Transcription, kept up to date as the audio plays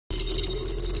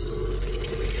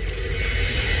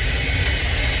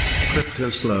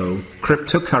CryptoSlo,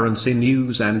 cryptocurrency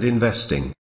news and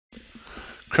investing.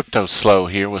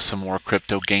 CryptoSlo here with some more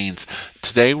crypto gains.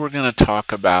 Today we're going to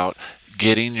talk about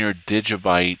getting your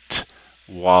Digibyte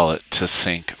wallet to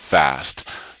sync fast.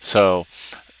 So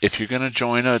if you're going to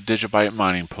join a Digibyte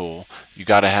mining pool, you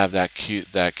got to have that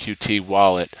QT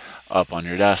wallet up on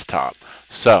your desktop.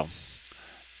 So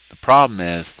the problem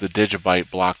is the Digibyte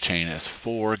blockchain is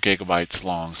 4 gigabytes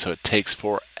long, so it takes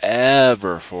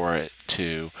forever for it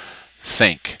to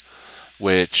sync,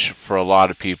 which for a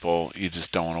lot of people you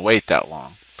just don't want to wait that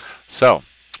long. So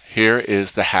here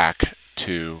is the hack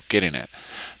to getting it.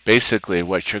 Basically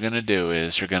what you're going to do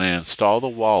is you're going to install the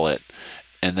wallet,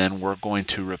 and then we're going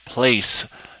to replace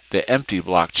the empty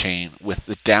blockchain with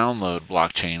the download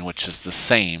blockchain, which is the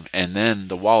same, and then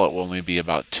the wallet will only be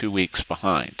about 2 weeks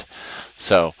behind.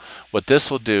 So what this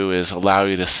will do is allow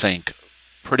you to sync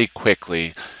pretty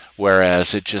quickly,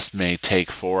 whereas it just may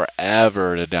take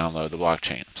forever to download the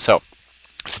blockchain. So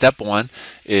step 1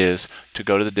 is to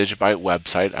go to the Digibyte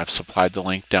website. I've supplied the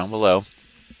link down below,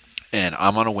 and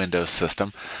I'm on a Windows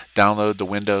system. Download the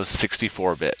Windows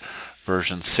 64-bit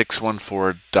version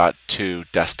 614.2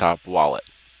 desktop wallet.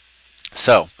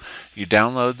 So you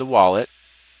download the wallet.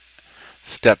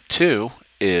 Step 2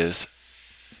 is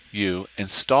you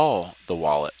install the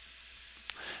wallet.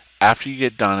 After you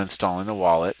get done installing the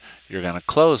wallet, you're going to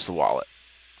close the wallet.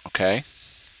 Okay?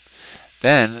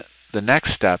 Then the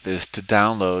next step is to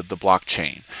download the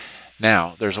blockchain.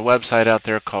 Now, there's a website out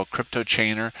there called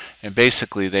CryptoChainer, and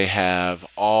basically they have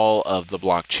all of the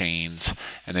blockchains,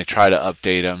 and they try to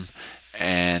update them,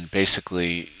 and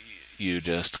basically you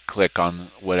just click on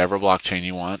whatever blockchain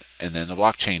you want, and then the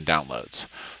blockchain downloads.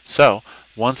 So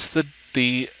once the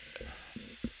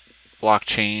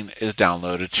blockchain is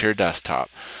downloaded to your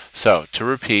desktop, so to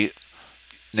repeat,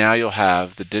 now you'll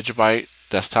have the Digibyte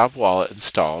desktop wallet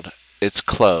installed, it's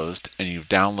closed, and you've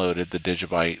downloaded the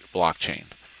Digibyte blockchain.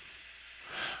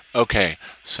 Okay,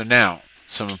 so now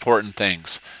some important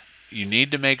things. You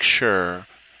need to make sure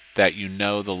that you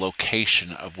know the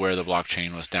location of where the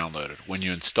blockchain was downloaded. When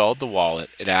you installed the wallet,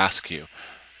 it asks you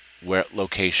what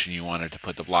location you wanted to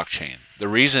put the blockchain. The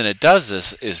reason it does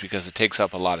this is because it takes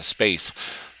up a lot of space.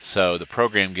 So the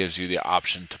program gives you the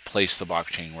option to place the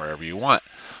blockchain wherever you want.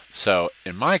 So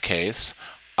in my case,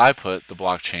 I put the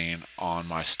blockchain on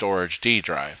my storage D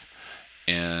drive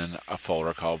in a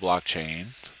folder called blockchain,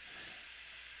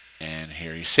 and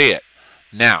here you see it.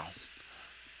 Now,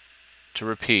 to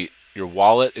repeat, your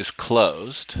wallet is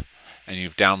closed and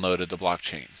you've downloaded the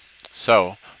blockchain.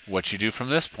 So what you do from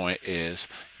this point is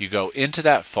you go into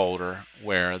that folder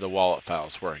where the wallet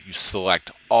files were. You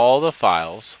select all the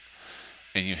files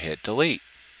and you hit delete.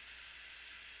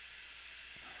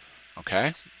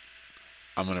 Okay?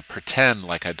 I'm going to pretend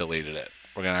like I deleted it.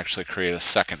 We're going to actually create a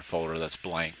second folder that's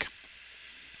blank.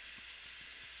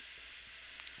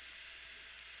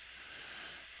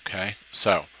 Okay,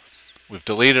 so we've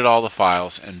deleted all the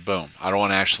files, and boom, I don't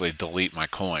want to actually delete my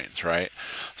coins, right?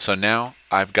 So now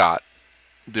I've got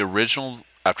the original,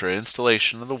 after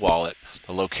installation of the wallet,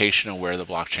 the location of where the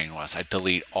blockchain was. I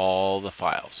delete all the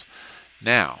files.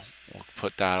 Now we'll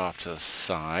put that off to the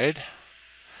side,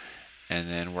 and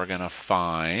then we're going to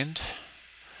find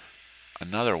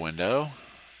another window,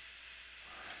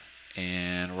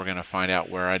 and we're going to find out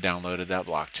where I downloaded that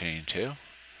blockchain to.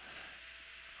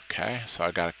 Okay, so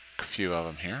I got a few of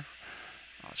them here.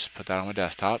 I'll just put that on my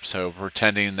desktop. So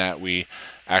pretending that we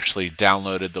actually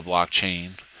downloaded the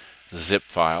blockchain zip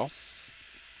file.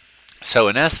 So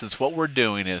in essence, what we're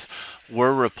doing is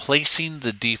we're replacing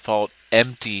the default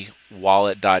empty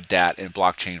wallet.dat and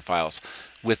blockchain files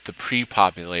with the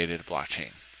pre-populated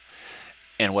blockchain.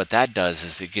 And what that does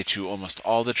is it gets you almost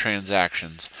all the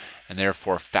transactions, and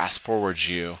therefore fast forwards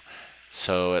you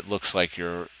so it looks like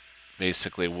your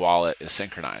basically wallet is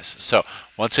synchronized. So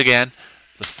once again,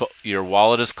 your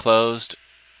wallet is closed.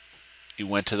 You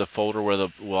went to the folder where the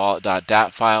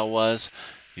wallet.dat file was.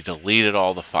 You deleted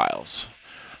all the files.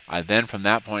 I then from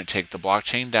that point take the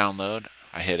blockchain download.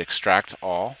 I hit extract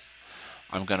all.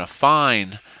 I'm going to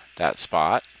find that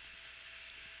spot,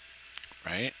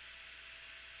 right?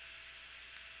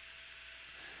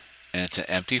 And it's an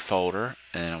empty folder,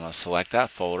 and I'm going to select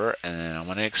that folder, and then I'm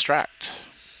going to extract.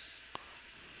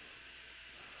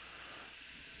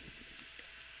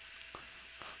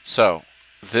 So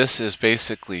this is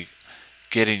basically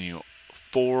getting you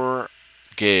 4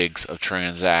 gigs of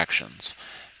transactions,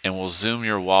 and we'll zoom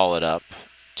your wallet up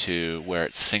to where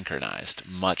it's synchronized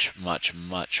much, much,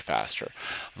 much faster.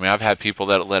 I mean, I've had people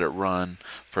that let it run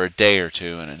for a day or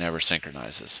two and it never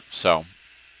synchronizes. So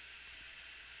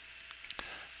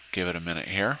give it a minute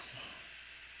here.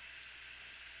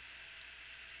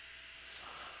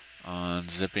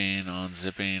 Unzipping,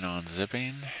 unzipping,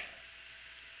 unzipping.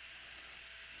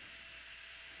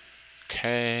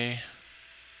 Okay.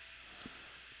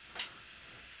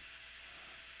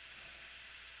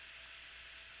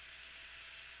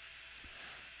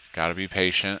 Gotta be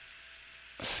patient.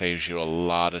 Saves you a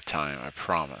lot of time, I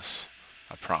promise.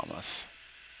 I promise.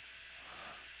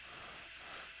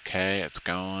 Okay, it's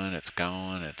going, it's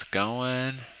going, it's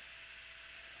going.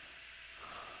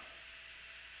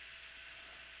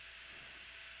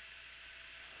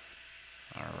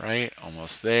 Alright,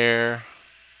 almost there.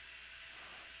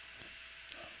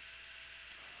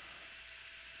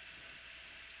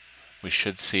 We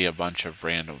should see a bunch of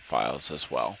random files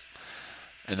as well.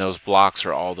 And those blocks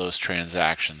are all those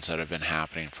transactions that have been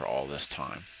happening for all this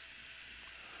time.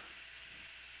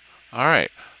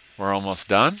 Alright, we're almost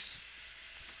done.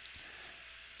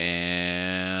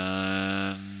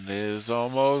 And it is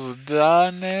almost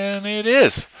done, and it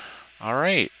is.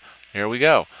 Alright, here we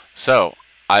go. So,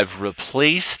 I've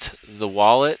replaced the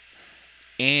wallet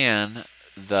and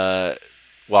the,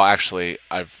 well, actually,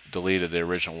 I've deleted the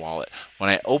original wallet. When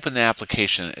I open the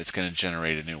application, it's going to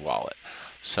generate a new wallet.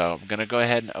 So I'm going to go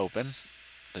ahead and open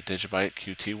the Digibyte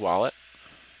QT wallet.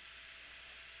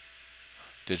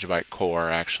 Digibyte Core,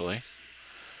 actually.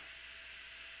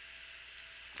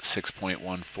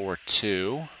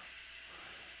 6.142,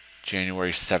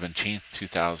 January 17th,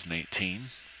 2018.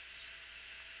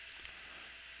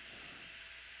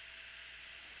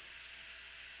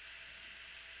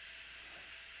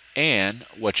 And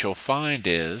what you'll find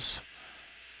is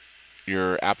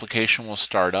your application will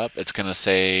start up. It's going to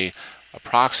say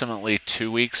approximately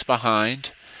 2 weeks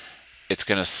behind. It's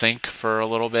going to sync for a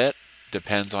little bit.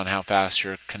 Depends on how fast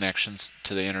your connections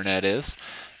to the internet is.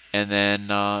 And then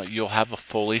you'll have a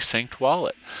fully synced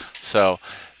wallet. So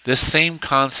this same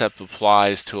concept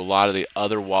applies to a lot of the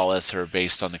other wallets that are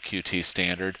based on the QT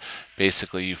standard.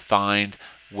 Basically, you find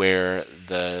where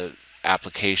the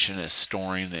application is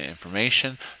storing the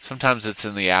information. Sometimes it's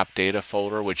in the app data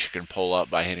folder, which you can pull up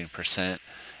by hitting %,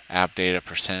 app data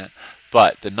 %.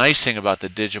 But the nice thing about the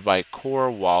Digibyte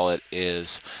Core wallet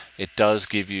is it does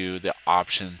give you the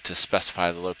option to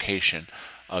specify the location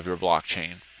of your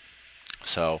blockchain.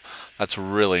 So that's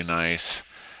really nice.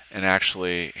 And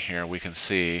actually here we can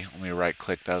see, let me right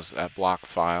click that block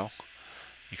file.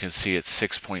 You can see it's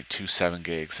 6.27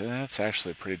 gigs. And that's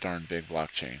actually a pretty darn big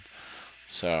blockchain.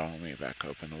 So let me back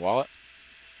open the wallet.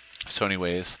 So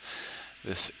anyways,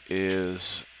 this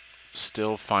is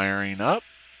still firing up.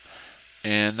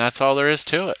 And that's all there is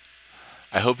to it.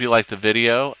 I hope you liked the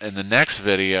video. In the next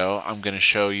video, I'm going to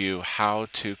show you how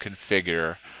to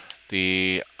configure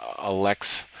the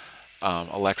Alexis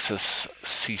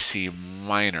CC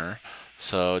miner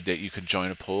so that you can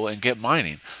join a pool and get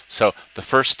mining. So the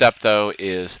first step though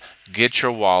is get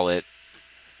your wallet,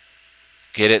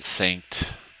 get it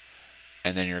synced,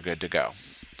 and then you're good to go.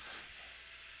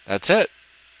 That's it.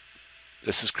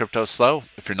 This is CryptoSlo.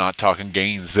 If you're not talking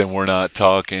gains, then we're not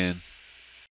talking.